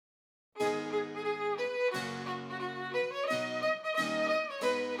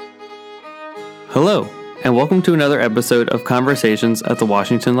Hello, and welcome to another episode of Conversations at the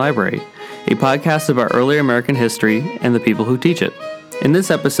Washington Library, a podcast about early American history and the people who teach it. In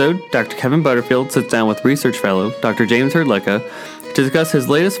this episode, Dr. Kevin Butterfield sits down with research fellow Dr. James Hrdlicka to discuss his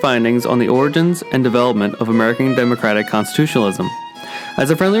latest findings on the origins and development of American democratic constitutionalism.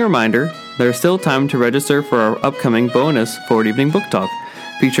 As a friendly reminder, there is still time to register for our upcoming bonus Forward Evening Book Talk,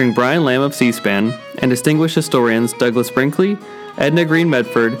 featuring Brian Lamb of C-SPAN and distinguished historians Douglas Brinkley, Edna Green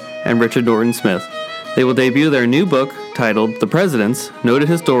Medford, and Richard Norton Smith. They will debut their new book titled The Presidents, Noted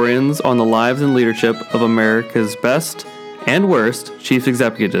Historians on the Lives and Leadership of America's Best and Worst Chief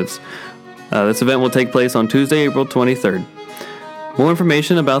Executives. This event will take place on Tuesday, April 23rd. More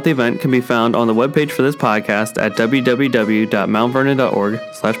information about the event can be found on the webpage for this podcast at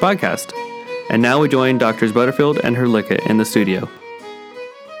www.mountvernon.org/podcast. And now we join Drs. Butterfield and Hrdlicka in the studio.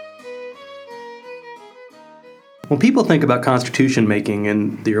 When people think about constitution making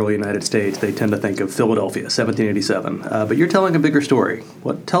in the early United States, they tend to think of Philadelphia, 1787. But you're telling a bigger story.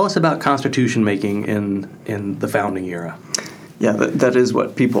 Tell us about constitution making in the founding era. Yeah, that is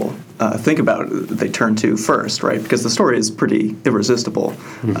what people think about. They turn to first, right? Because the story is pretty irresistible.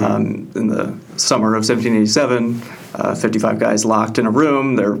 Mm-hmm. In the summer of 1787, 55 guys locked in a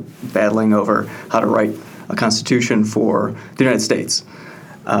room. They're battling over how to write a constitution for the United States.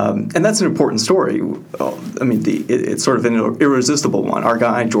 And that's an important story. I mean, it's sort of an irresistible one. Our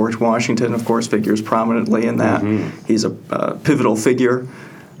guy, George Washington, of course, figures prominently in that. Mm-hmm. He's a pivotal figure.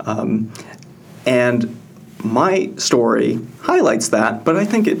 And my story highlights that, but I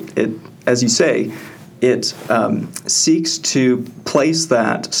think it as you say, it seeks to place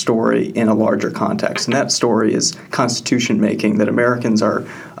that story in a larger context. And that story is constitution making that Americans are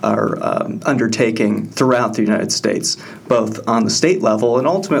undertaking throughout the United States, both on the state level and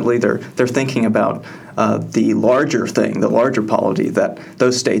ultimately they're thinking about the larger thing, the larger polity that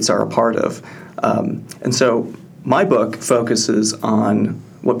those states are a part of. And so my book focuses on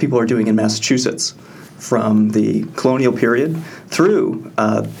what people are doing in Massachusetts from the colonial period through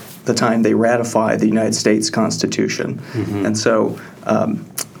the time they ratify the United States Constitution. Mm-hmm. And so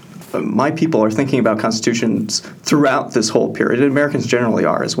my people are thinking about constitutions throughout this whole period, and Americans generally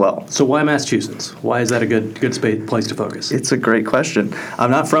are as well. So why Massachusetts? Why is that a good place to focus? It's a great question. I'm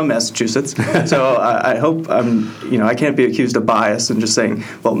not from Massachusetts, so I hope I can't be accused of bias and just saying,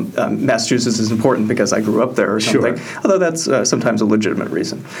 well, Massachusetts is important because I grew up there or something. Sure. Although that's sometimes a legitimate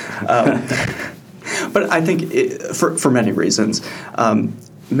reason. But I think for many reasons,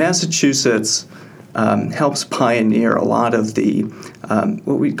 Massachusetts helps pioneer a lot of the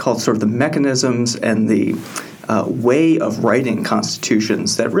what we call sort of the mechanisms and the way of writing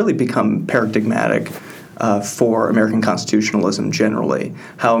constitutions that really become paradigmatic for American constitutionalism generally.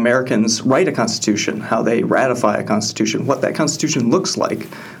 How Americans write a constitution, how they ratify a constitution, what that constitution looks like.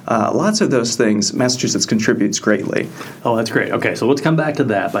 Lots of those things, Massachusetts contributes greatly. Oh, that's great. Okay, so let's come back to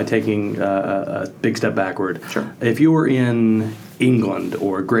that by taking a big step backward. Sure. If you were in England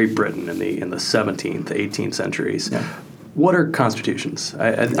or Great Britain in the 17th, 18th centuries, yeah. What are constitutions?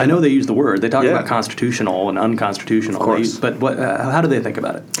 I know they use the word. They talk about constitutional and unconstitutional. Of course. But how do they think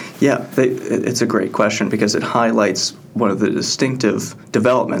about it? Yeah, it's a great question because it highlights one of the distinctive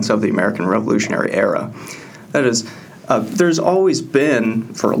developments of the American Revolutionary era. That is, there's always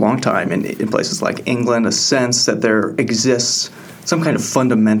been, for a long time in places like England, a sense that there exists some kind of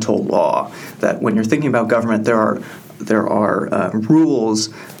fundamental law, that when you're thinking about government, there are rules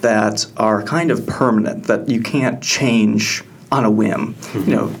that are kind of permanent, that you can't change on a whim.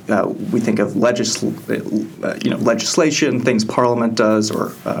 Mm-hmm. We think of legislation, things Parliament does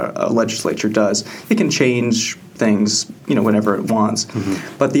or a legislature does. It can change things, whenever it wants.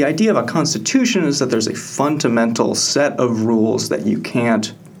 Mm-hmm. But the idea of a constitution is that there's a fundamental set of rules that you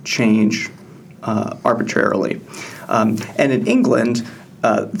can't change arbitrarily. And in England,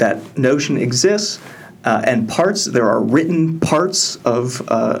 that notion exists. And there are written parts of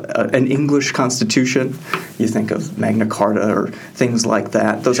an English constitution. You think of Magna Carta or things like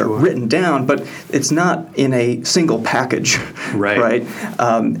that. Those are written down, but it's not in a single package, right?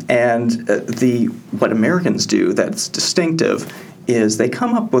 And what Americans do that's distinctive is they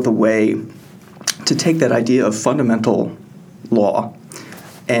come up with a way to take that idea of fundamental law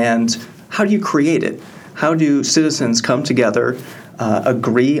and how do you create it? How do citizens come together,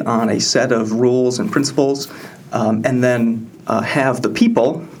 agree on a set of rules and principles, and then have the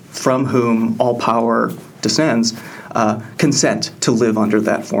people from whom all power descends consent to live under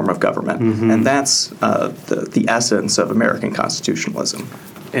that form of government. Mm-hmm. And that's the essence of American constitutionalism.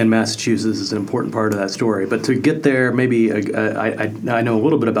 And Massachusetts is an important part of that story. But to get there, maybe I know a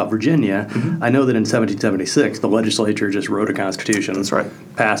little bit about Virginia. I know that in 1776, the legislature just wrote a constitution. That's right.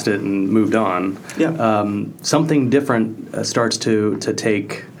 Passed it and moved on. Yeah. Something different starts to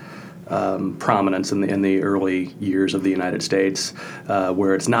take prominence in the early years of the United States,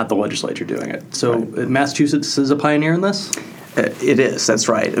 where it's not the legislature doing it. So Massachusetts is a pioneer in this? It is, that's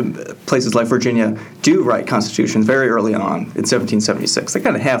right. Places like Virginia do write constitutions very early on in 1776. They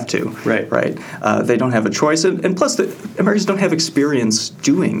kind of have to, right? They don't have a choice, and plus the Americans don't have experience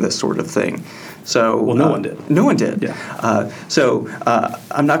doing this sort of thing. So no one did. No one did. Yeah. So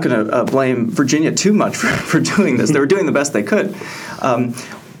I'm not going to blame Virginia too much for doing this. They were doing the best they could.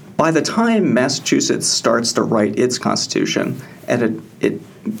 By the time Massachusetts starts to write its constitution, and it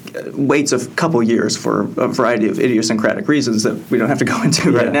waits a couple years for a variety of idiosyncratic reasons that we don't have to go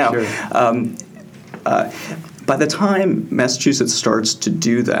into right now. Sure. By the time Massachusetts starts to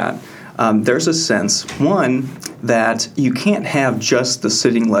do that, there's a sense, one, that you can't have just the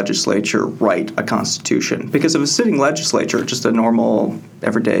sitting legislature write a constitution. Because if a sitting legislature, just a normal,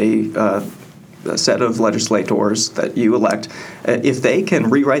 everyday set of legislators that you elect, if they can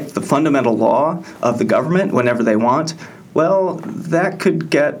rewrite the fundamental law of the government whenever they want, well, that could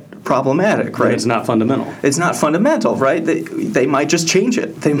get problematic, right? It's not fundamental. It's not fundamental, right? They might just change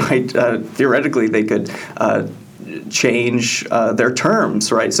it. They might, theoretically, they could change their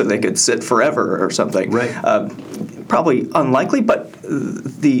terms, right? So they could sit forever or something. Right. Probably unlikely, but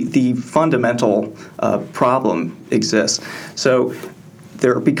the fundamental problem exists. So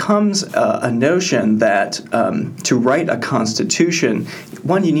there becomes a notion that to write a constitution,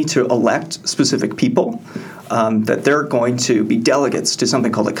 one, you need to elect specific people, that they're going to be delegates to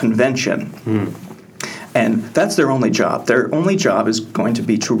something called a convention. And that's their only job. Their only job is going to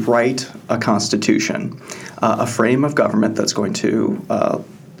be to write a constitution, a frame of government that's going to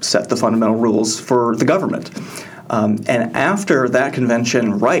set the fundamental rules for the government. And after that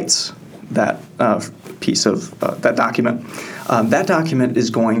convention writes that piece of that document is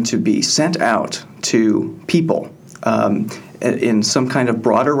going to be sent out to people in some kind of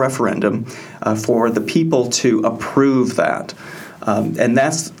broader referendum for the people to approve that. And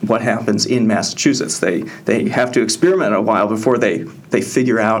that's what happens in Massachusetts. They have to experiment a while before they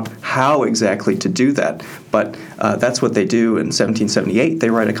figure out how exactly to do that. But that's what they do in 1778. They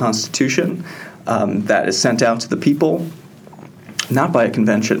write a constitution that is sent out to the people, not by a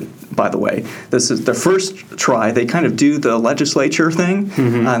convention, by the way. This is their first try. They kind of do the legislature thing,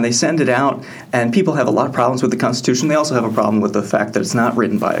 and they send it out, and people have a lot of problems with the Constitution. They also have a problem with the fact that it's not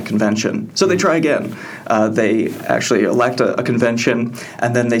written by a convention. So they try again. They actually elect a convention,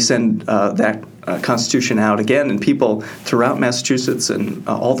 and then they send that Constitution out again, and people throughout Massachusetts and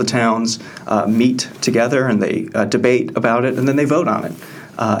all the towns meet together, and they debate about it, and then they vote on it.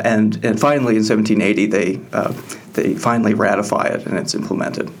 And finally, in 1780, they finally ratify it, and it's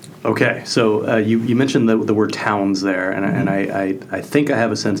implemented. Okay, so you mentioned the word towns there, and I think I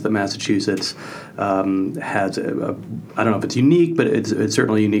have a sense that Massachusetts has I don't know if it's unique, but it's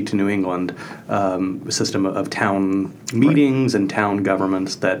certainly unique to New England, a system of town meetings and town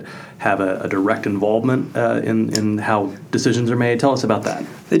governments that have a direct involvement in how decisions are made. Tell us about that.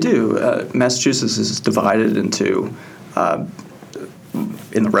 They do. Massachusetts is divided into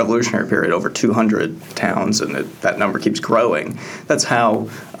in the Revolutionary period, over 200 towns, and that number keeps growing. That's how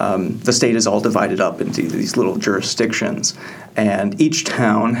the state is all divided up into these little jurisdictions. And each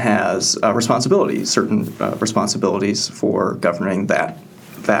town has responsibilities, certain responsibilities for governing that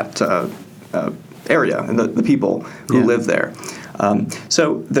area and the people who live there.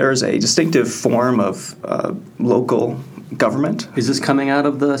 So there's a distinctive form of local government. Is this coming out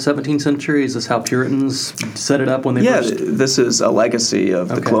of the 17th century? Is this how Puritans set it up when they first? Yeah, this is a legacy of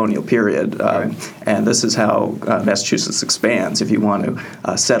the colonial period, right. And this is how Massachusetts expands. If you want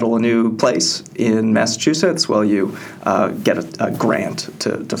to settle a new place in Massachusetts, well, you get a grant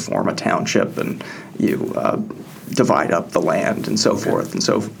to form a township, and you divide up the land and so forth. And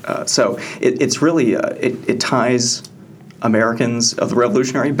so it's really it ties Americans of the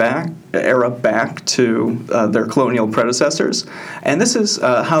Revolutionary era back to their colonial predecessors. And this is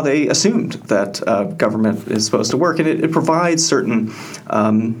how they assumed that government is supposed to work. And it provides certain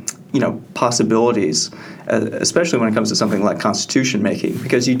possibilities, especially when it comes to something like constitution making,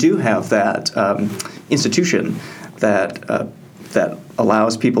 because you do have that institution that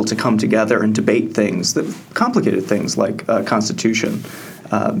allows people to come together and debate things, complicated things like Constitution.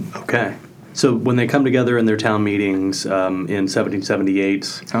 Okay. So when they come together in their town meetings in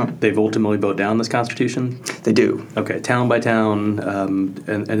 1778, they've ultimately vote down this Constitution? They do. Okay, town by town. And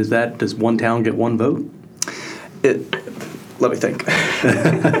does one town get one vote? Let me think.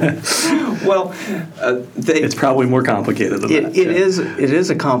 Well, it's probably more complicated than that. It is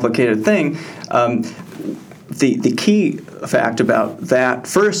a complicated thing. The key fact about that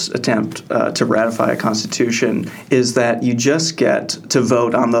first attempt to ratify a constitution is that you just get to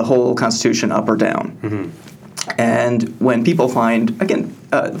vote on the whole constitution up or down. Mm-hmm. And when people find, again,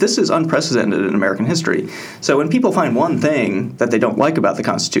 this is unprecedented in American history. So when people find one thing that they don't like about the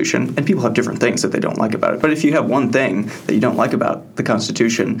Constitution, and people have different things that they don't like about it, but if you have one thing that you don't like about the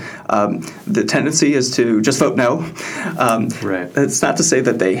Constitution, the tendency is to just vote no. Right. It's not to say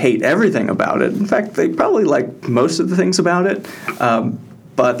that they hate everything about it. In fact, they probably like most of the things about it.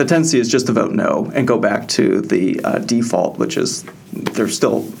 But the tendency is just to vote no and go back to the default, which is they're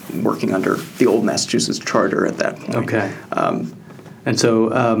still working under the old Massachusetts charter at that point. Okay. And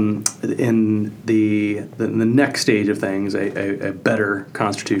so in the next stage of things, a better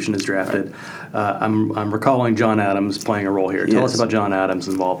constitution is drafted. I'm recalling John Adams playing a role here. Tell us about John Adams'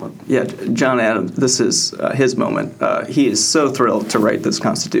 involvement. Yeah, John Adams, this is his moment. He is so thrilled to write this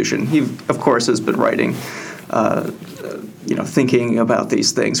constitution. He, of course, has been writing thinking about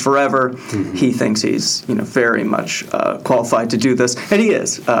these things forever. Mm-hmm. He thinks he's, very much qualified to do this, and he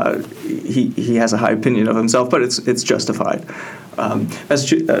is. He has a high opinion of himself, but it's justified.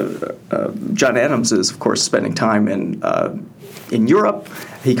 John Adams is, of course, spending time in Europe.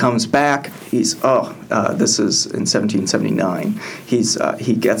 He comes back. This is in 1779.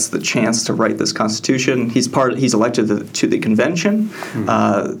 He gets the chance to write this constitution. He's elected to the convention.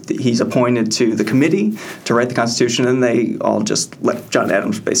 Mm-hmm. He's appointed to the committee to write the constitution, and they all just let John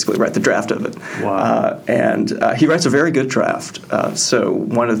Adams basically write the draft of it. Wow. And he writes a very good draft. So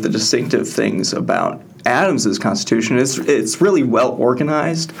one of the distinctive things about Adams's constitution is it's really well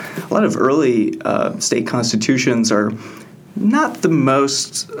organized. A lot of early state constitutions are not the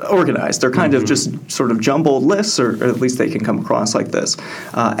most organized. They're kind of just sort of jumbled lists, or at least they can come across like this.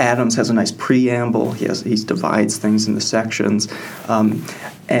 Adams has a nice preamble. He divides things into sections.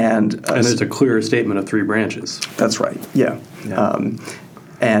 And there's a clear statement of three branches. That's right, yeah.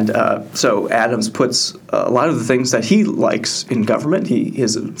 So Adams puts a lot of the things that he likes in government. He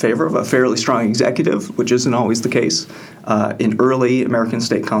is in favor of a fairly strong executive, which isn't always the case in early American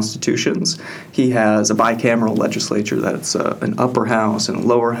state constitutions. He has a bicameral legislature that's an upper house and a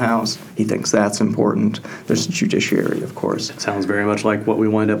lower house. He thinks that's important. There's a judiciary, of course. It sounds very much like what we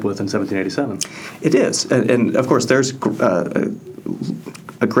wind up with in 1787. It is. And of course, there's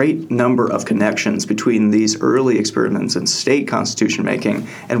a great number of connections between these early experiments in state constitution making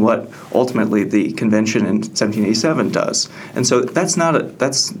and what ultimately the convention in 1787 does. And so that's not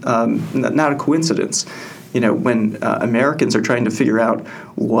a coincidence. When Americans are trying to figure out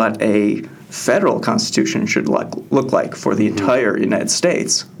what a federal constitution should look like for the entire United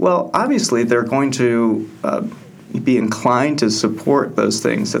States, well, obviously they're going to be inclined to support those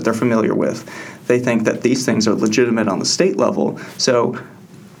things that they're familiar with. They think that these things are legitimate on the state level, so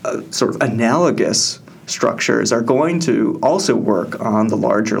sort of analogous structures are going to also work on the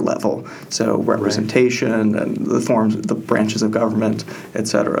larger level. So representation and the branches of government, et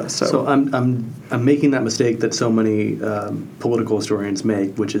cetera. So I'm making that mistake that so many political historians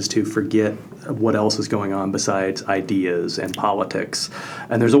make, which is to forget what else is going on besides ideas and politics.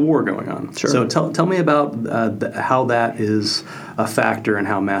 And there's a war going on. Sure. So tell me about how that is a factor in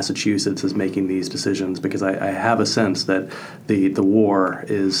how Massachusetts is making these decisions, because I have a sense that the war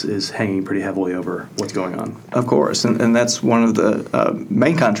is hanging pretty heavily over what's going on. Of course, and that's one of the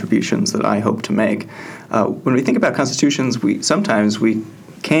main contributions that I hope to make. When we think about constitutions, we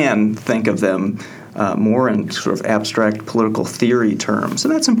can think of them more in sort of abstract political theory terms,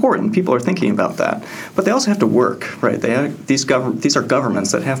 and that's important. People are thinking about that, but they also have to work, right? These are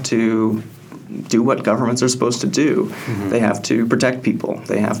governments that have to do what governments are supposed to do. Mm-hmm. They have to protect people.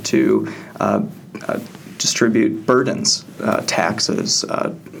 They have to distribute burdens, taxes,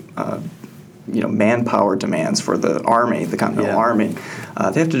 manpower demands for the Army, the Continental Army.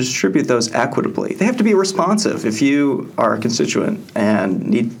 They have to distribute those equitably. They have to be responsive. If you are a constituent and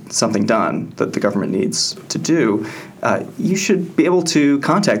need something done that the government needs to do, you should be able to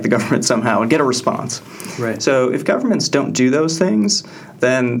contact the government somehow and get a response. Right. So if governments don't do those things,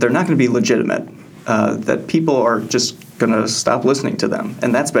 then they're not going to be legitimate. That people are just going to stop listening to them,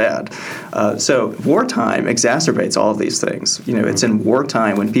 and that's bad. So wartime exacerbates all of these things. It's in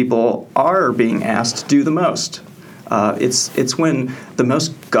wartime when people are being asked to do the most. It's when the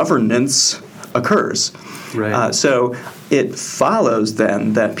most governance occurs. Right. So it follows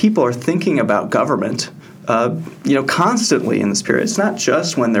then that people are thinking about government constantly in this period. It's not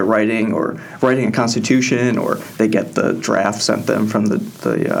just when they're writing a constitution, or they get the draft sent them from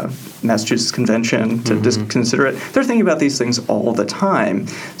the Massachusetts Convention to just consider it. They're thinking about these things all the time.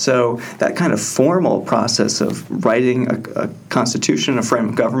 So that kind of formal process of writing a constitution, a frame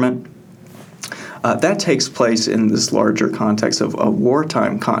of government, that takes place in this larger context of a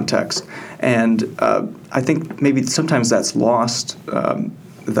wartime context. And I think maybe sometimes that's lost,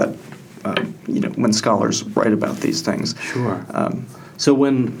 when scholars write about these things. Sure. So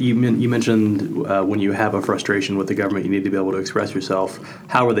when you mentioned when you have a frustration with the government, you need to be able to express yourself.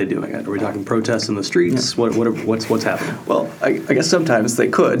 How are they doing it? Are we talking protests in the streets? Yeah. What's happening? Well, I guess sometimes they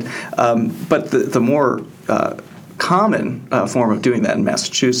could, but the more common form of doing that in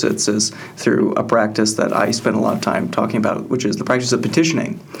Massachusetts is through a practice that I spend a lot of time talking about, which is the practice of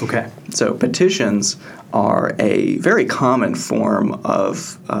petitioning. Okay. So petitions are a very common form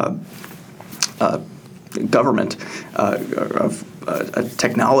of government, of a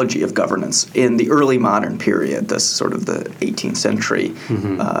technology of governance in the early modern period, this sort of the 18th century,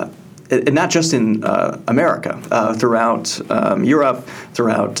 and not just in America, throughout Europe,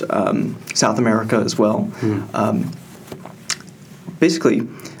 throughout South America as well. Basically,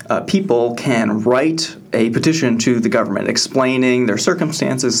 people can write a petition to the government explaining their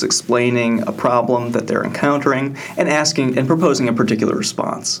circumstances, explaining a problem that they're encountering, and proposing a particular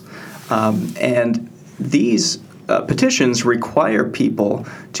response. And these petitions require people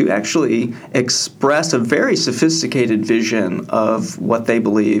to actually express a very sophisticated vision of what they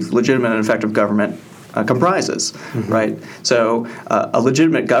believe legitimate and effective government comprises, right? So a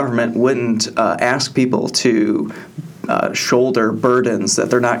legitimate government wouldn't ask people to shoulder burdens that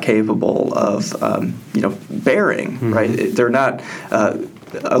they're not capable of, bearing, right? They're not.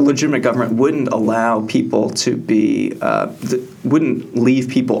 A legitimate government wouldn't allow people to be, wouldn't leave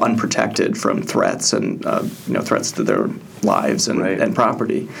people unprotected from threats and threats to their lives and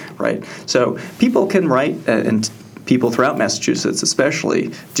property, right? So people can write, and people throughout Massachusetts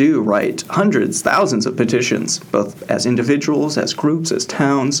especially do write hundreds, thousands of petitions, both as individuals, as groups, as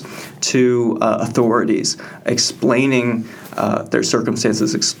towns, to authorities, explaining their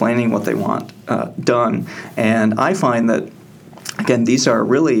circumstances, explaining what they want done. And I find that, again, these are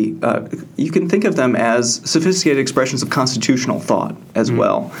really, you can think of them as sophisticated expressions of constitutional thought as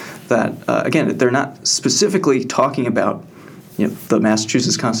well. That, again, they're not specifically talking about the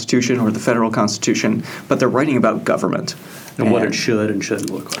Massachusetts Constitution or the federal Constitution, but they're writing about government. And what it should and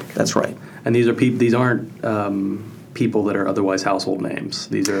shouldn't look like. That's right. And these aren't people that are otherwise household names.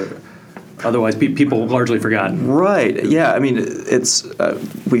 These are otherwise people largely forgotten. Right. Yeah. I mean, it's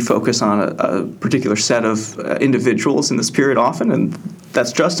we focus on a particular set of individuals in this period often, and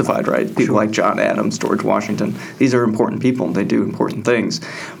that's justified, right? People like John Adams, George Washington. These are important people, and they do important things.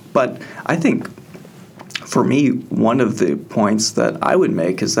 But I think, for me, one of the points that I would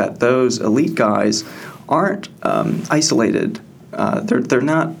make is that those elite guys aren't isolated. They're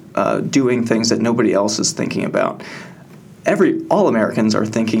not doing things that nobody else is thinking about. All Americans are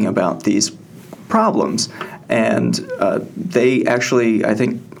thinking about these problems, and they actually, I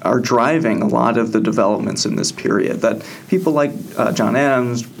think, are driving a lot of the developments in this period. That people like John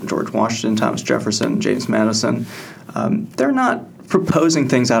Adams, George Washington, Thomas Jefferson, James Madison, they're not proposing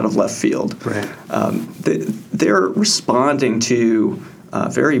things out of left field. Right. They're responding to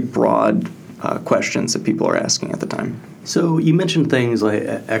very broad questions that people are asking at the time. So you mentioned things like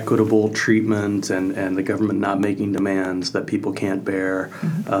equitable treatment and the government not making demands that people can't bear,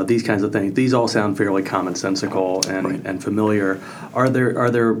 these kinds of things. These all sound fairly commonsensical and familiar. Are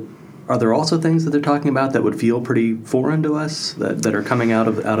there also things that they're talking about that would feel pretty foreign to us that are coming out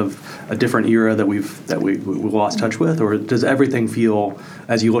of a different era that we lost touch with, or does everything feel,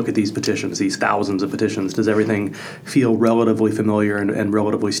 as you look at these petitions, these thousands of petitions, does everything feel relatively familiar and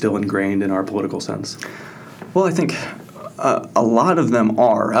relatively still ingrained in our political sense? Well, I think a lot of them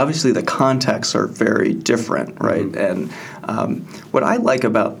are. Obviously, the contexts are very different, right? And what I like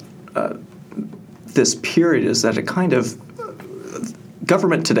about this period is that it kind of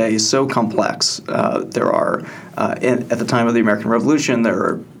government today is so complex. There are, at the time of the American Revolution, there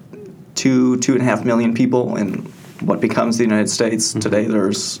are 2.5 million people in what becomes the United States. Today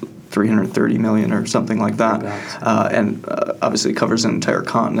there's 330 million or something like that, and obviously covers an entire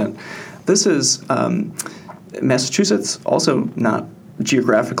continent. This is Massachusetts, also not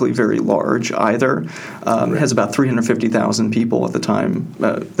geographically very large either. Has about 350,000 people at the time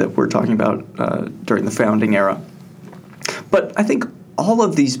that we're talking about during the founding era. But I think all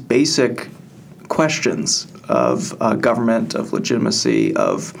of these basic questions of government, of legitimacy,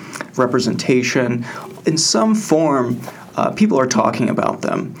 of representation, in some form people are talking about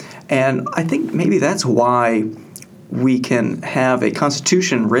them. And I think maybe that's why we can have a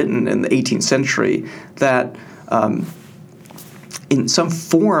constitution written in the 18th century that in some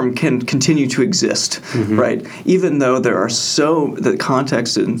form can continue to exist, right? Even though the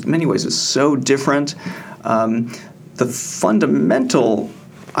context in many ways is so different, the fundamental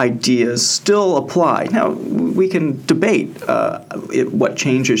ideas still apply. Now, we can debate what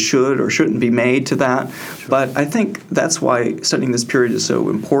changes should or shouldn't be made to that, but I think that's why studying this period is so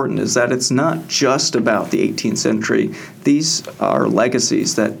important, is that it's not just about the 18th century. These are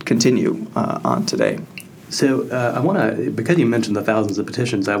legacies that continue on today. So I want to, because you mentioned the thousands of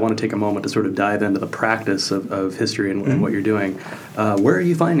petitions, I want to take a moment to sort of dive into the practice of history and what you're doing. Where are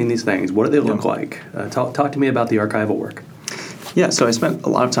you finding these things? What do they look like? Talk to me about the archival work. Yeah, so I spent a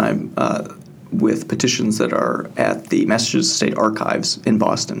lot of time with petitions that are at the Massachusetts State Archives in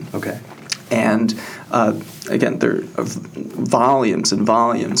Boston. Okay. And again, there are volumes and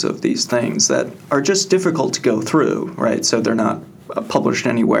volumes of these things that are just difficult to go through, right? So they're not published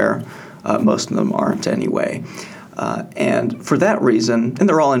anywhere. Most of them aren't anyway. And for that reason, and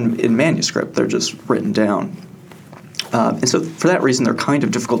they're all in manuscript, they're just written down. And so for that reason, they're kind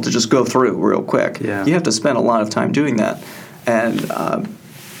of difficult to just go through real quick. Yeah. You have to spend a lot of time doing that. And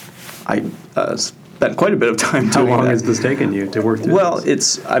I spent quite a bit of time doing that. How long has this taken you to work through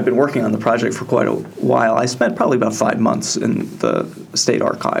this? I've been working on the project for quite a while. I spent probably about 5 months in the State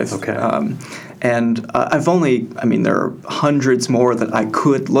Archive. Okay. And there are hundreds more that I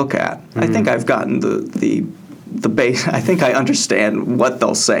could look at. I think I've gotten the base. I think I understand what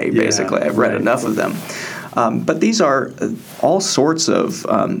they'll say, basically. I've read enough of them. But these are all sorts of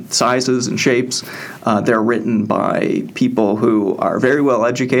sizes and shapes. They're written by people who are very well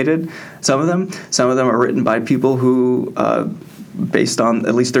educated. Some of them are written by people who, based on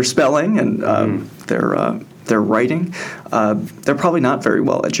at least their spelling and their writing, they're probably not very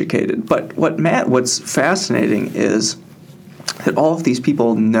well educated. But what's fascinating is that all of these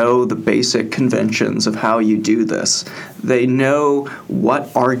people know the basic conventions of how you do this. They know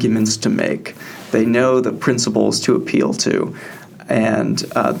what arguments to make. They know the principles to appeal to. And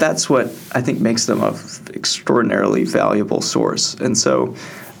that's what I think makes them an extraordinarily valuable source. And so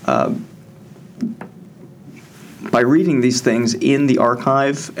by reading these things in the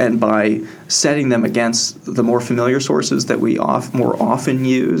archive and by setting them against the more familiar sources that we more often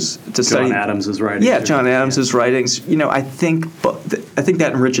use to study. John Adams' writings. Yeah, John Adams' writings. I think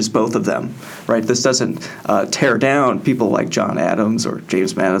that enriches both of them, right? This doesn't tear down people like John Adams or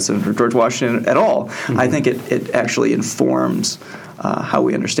James Madison or George Washington at all. I think it actually informs how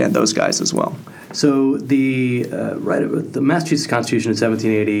we understand those guys as well. So the Massachusetts Constitution in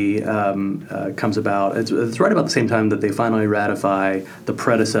 1780 comes about. It's right about the same time that they finally ratify the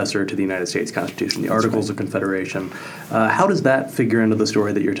predecessor to the United States Constitution, the Articles of Confederation. How does that figure into the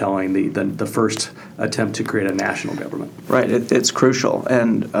story that you're telling, the first attempt to create a national government? Right, it's crucial.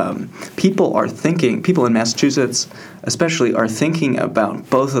 And people in Massachusetts especially, are thinking about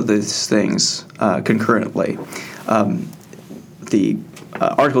both of these things concurrently. The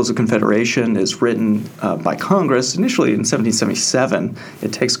Articles of Confederation is written by Congress initially in 1777.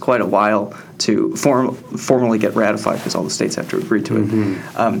 It takes quite a while to formally get ratified because all the states have to agree to it.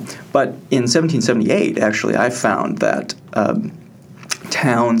 But in 1778, actually, I found that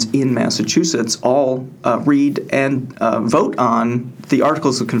towns in Massachusetts all read and vote on the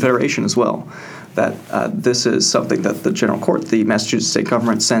Articles of Confederation as well. That this is something that the General Court, the Massachusetts state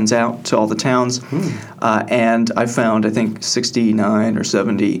government, sends out to all the towns. And I found, I think, 69 or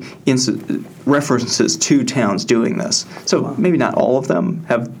 70 references to towns doing this. So maybe not all of them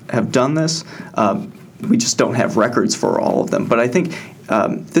have done this. We just don't have records for all of them. But I think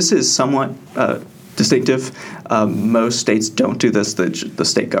this is somewhat distinctive. Most states don't do this. The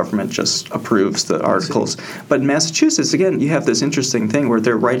state government just approves the articles. But in Massachusetts, again, you have this interesting thing where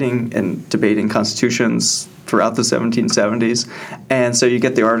they're writing and debating constitutions throughout the 1770s. And so you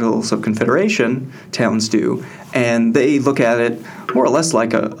get the Articles of Confederation, towns do, and they look at it more or less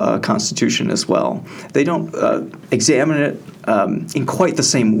like a constitution as well. They don't examine it in quite the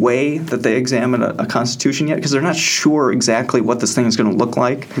same way that they examine a constitution yet, because they're not sure exactly what this thing is going to look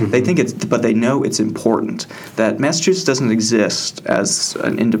like. They think but they know it's important that Massachusetts doesn't exist as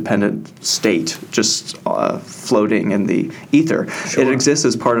an independent state just floating in the ether. It exists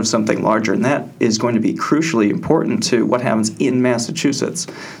as part of something larger, and that is going to be crucially important to what happens in Massachusetts.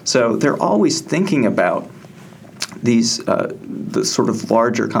 So they're always thinking about these the sort of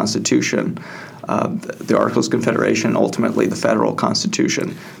larger constitution, the Articles of Confederation, ultimately the federal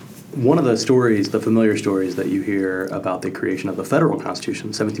constitution. One of the stories, the familiar stories that you hear about the creation of the federal Constitution,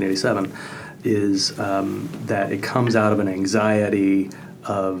 1787, is that it comes out of an anxiety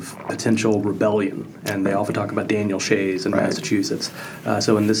of potential rebellion, and they often talk about Daniel Shays in Massachusetts.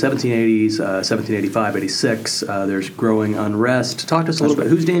 So in the 1780s, 1785, 86, there's growing unrest. Talk to us a little bit.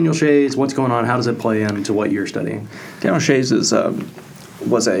 Who's Daniel Shays? What's going on? How does it play into what you're studying? Daniel Shays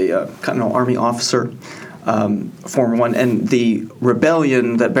was a Continental Army officer, former one, and the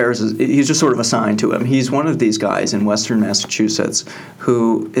rebellion that bears he's just sort of assigned to him. He's one of these guys in Western Massachusetts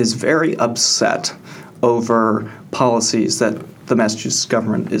who is very upset over policies that the Massachusetts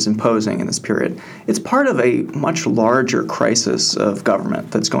government is imposing in this period. It's part of a much larger crisis of government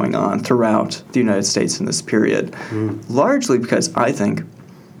that's going on throughout the United States in this period, largely because I think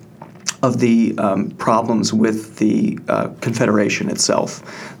of the problems with the Confederation itself.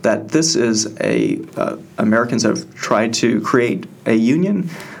 That this is Americans have tried to create a union.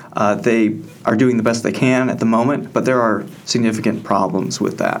 They are doing the best they can at the moment, but there are significant problems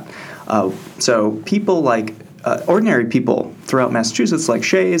with that. So people like ordinary people throughout Massachusetts, like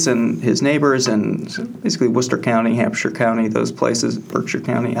Shays and his neighbors, and basically Worcester County, Hampshire County, those places, Berkshire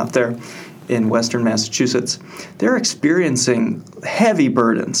County out there in western Massachusetts, they're experiencing heavy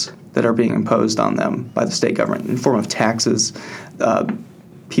burdens that are being imposed on them by the state government in the form of taxes.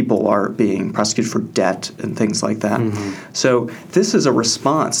 People are being prosecuted for debt and things like that. So this is a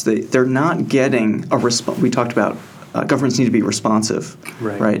response. They're not getting a response. We talked about governments need to be responsive,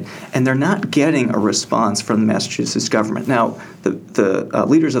 right? And they're not getting a response from the Massachusetts government. Now, the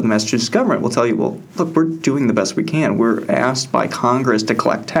leaders of the Massachusetts government will tell you, well, look, we're doing the best we can. We're asked by Congress to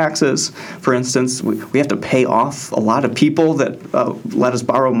collect taxes, for instance. We have to pay off a lot of people that let us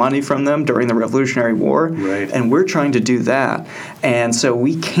borrow money from them during the Revolutionary War, and we're trying to do that. And so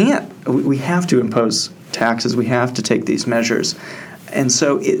we have to impose taxes. We have to take these measures. And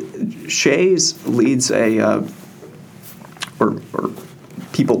so Shays leads or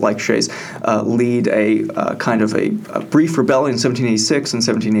people like Shays lead a kind of a brief rebellion in 1786 and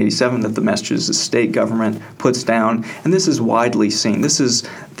 1787 that the Massachusetts state government puts down. And this is widely seen. This is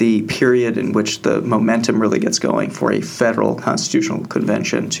the period in which the momentum really gets going for a federal constitutional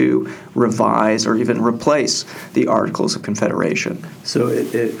convention to revise or even replace the Articles of Confederation. So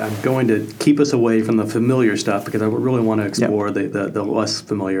I'm going to keep us away from the familiar stuff because I really want to explore the less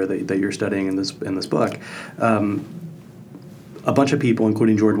familiar that you're studying in this book. A bunch of people,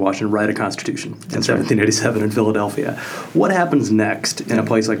 including George Washington, write a constitution in 1787 in Philadelphia. What happens next in a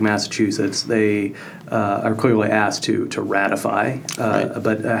place like Massachusetts? They are clearly asked to ratify,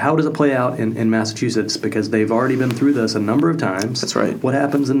 but how does it play out in Massachusetts? Because they've already been through this a number of times. That's right. What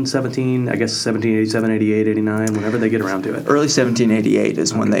happens in 1787, 88, 89, whenever they get around to it? Early 1788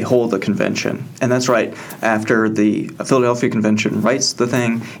 is when they hold the convention. And that's right. After the Philadelphia Convention writes the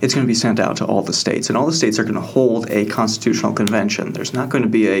thing, it's going to be sent out to all the states. And all the states are going to hold a constitutional convention. There's not going to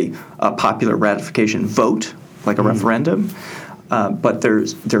be a popular ratification vote, like a referendum, but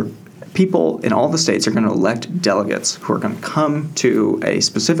people in all the states are going to elect delegates who are going to come to a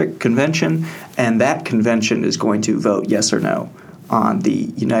specific convention, and that convention is going to vote yes or no on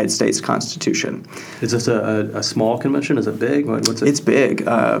the United States Constitution. Is this a small convention? Is it big? What's it? It's big.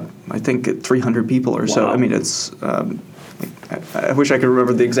 I think 300 people or so. I mean, it's. I wish I could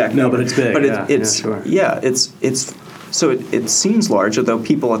remember the exact number. No, but it's big. But it's. So it seems large, although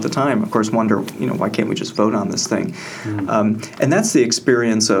people at the time, of course, wonder, why can't we just vote on this thing? And that's the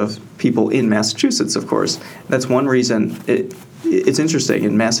experience of people in Massachusetts, of course. That's one reason it's interesting.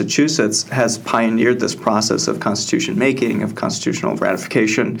 In Massachusetts has pioneered this process of constitution making, of constitutional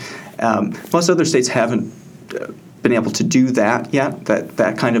ratification. Most other states haven't been able to do that yet,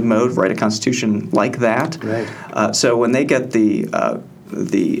 that kind of mode, write a constitution like that. Right. So when they get the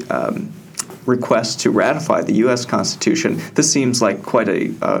request to ratify the U.S. Constitution, this seems like quite a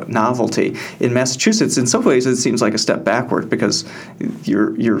novelty. In Massachusetts, in some ways, it seems like a step backward because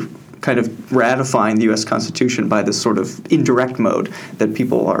you're kind of ratifying the U.S. Constitution by this sort of indirect mode that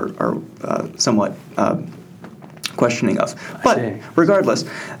people are somewhat questioning of. But regardless,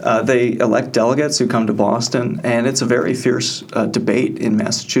 they elect delegates who come to Boston, and it's a very fierce debate in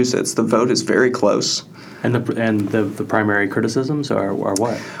Massachusetts. The vote is very close. And the primary criticisms are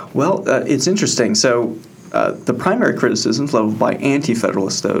what? Well, it's interesting. So the primary criticisms leveled by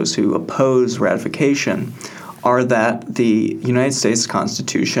anti-federalists, those who oppose ratification, are that the United States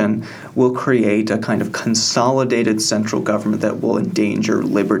Constitution will create a kind of consolidated central government that will endanger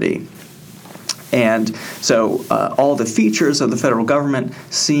liberty. And so all the features of the federal government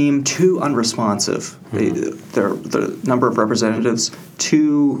seem too unresponsive. The number of representatives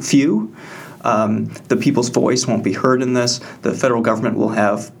too few. The people's voice won't be heard in this. The federal government will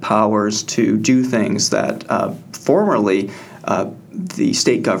have powers to do things that formerly the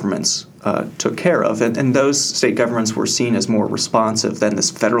state governments took care of. And those state governments were seen as more responsive than this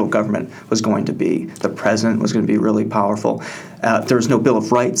federal government was going to be. The president was going to be really powerful. There was no Bill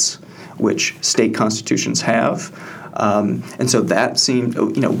of Rights, which state constitutions have. And so that seemed,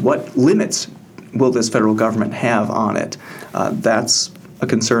 what limits will this federal government have on it? That's a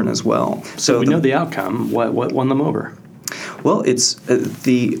concern as well. So we know the outcome. What won them over? Well, it's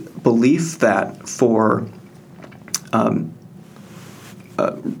the belief that for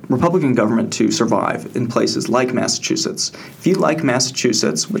Republican government to survive in places like Massachusetts, if you like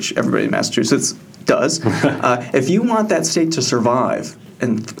Massachusetts, which everybody in Massachusetts does, if you want that state to survive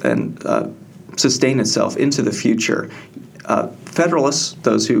and sustain itself into the future, Federalists,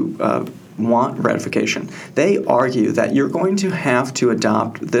 those who want ratification, they argue that you're going to have to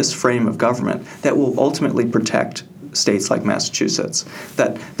adopt this frame of government that will ultimately protect states like Massachusetts,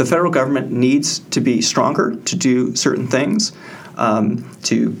 that the federal government needs to be stronger to do certain things,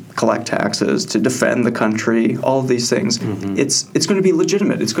 to collect taxes, to defend the country, all of these things. Mm-hmm. It's going to be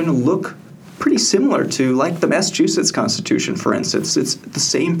legitimate. It's going to look pretty similar to like the Massachusetts Constitution, for instance. It's the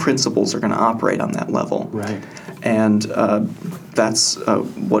same principles are going to operate on that level. Right. And that's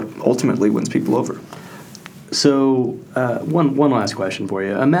what ultimately wins people over. So one last question for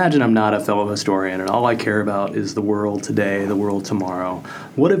you. Imagine I'm not a fellow historian and all I care about is the world today, the world tomorrow.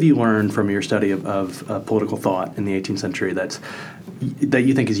 What have you learned from your study of political thought in the 18th century that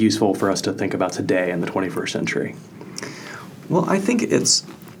you think is useful for us to think about today in the 21st century? Well, I think it's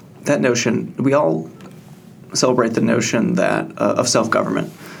that notion. We all celebrate the notion that of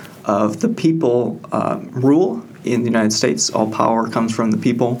self-government, of the people rule in the United States. All power comes from the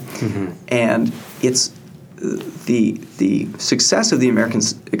people, mm-hmm. and it's the success of the American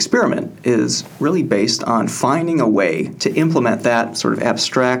experiment is really based on finding a way to implement that sort of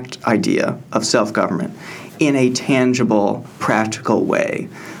abstract idea of self-government in a tangible, practical way,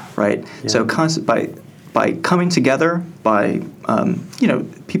 right? Yeah. So by coming together, by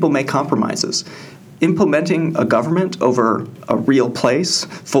people make compromises. Implementing a government over a real place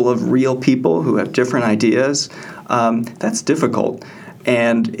full of real people who have different ideas, that's difficult.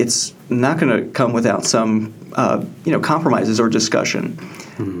 And it's not going to come without some, compromises or discussion.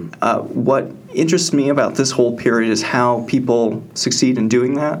 Mm-hmm. What interests me about this whole period is how people succeed in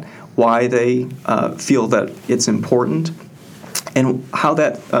doing that, why they feel that it's important, and how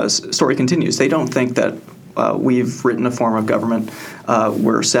that story continues. They don't think that we've written a form of government,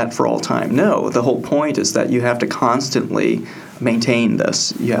 we're set for all time. No, the whole point is that you have to constantly maintain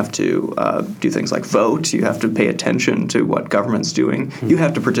this. You have to do things like vote. You have to pay attention to what government's doing. Mm-hmm. You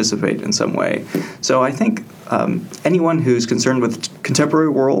have to participate in some way. So I think anyone who's concerned with the contemporary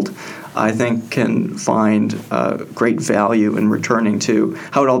world, I think, can find great value in returning to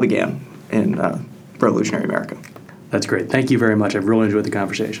how it all began in revolutionary America. That's great. Thank you very much. I've really enjoyed the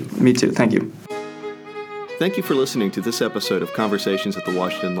conversation. Me too. Thank you. Thank you for listening to this episode of Conversations at the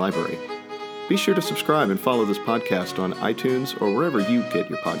Washington Library. Be sure to subscribe and follow this podcast on iTunes or wherever you get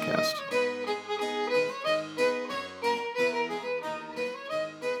your podcasts.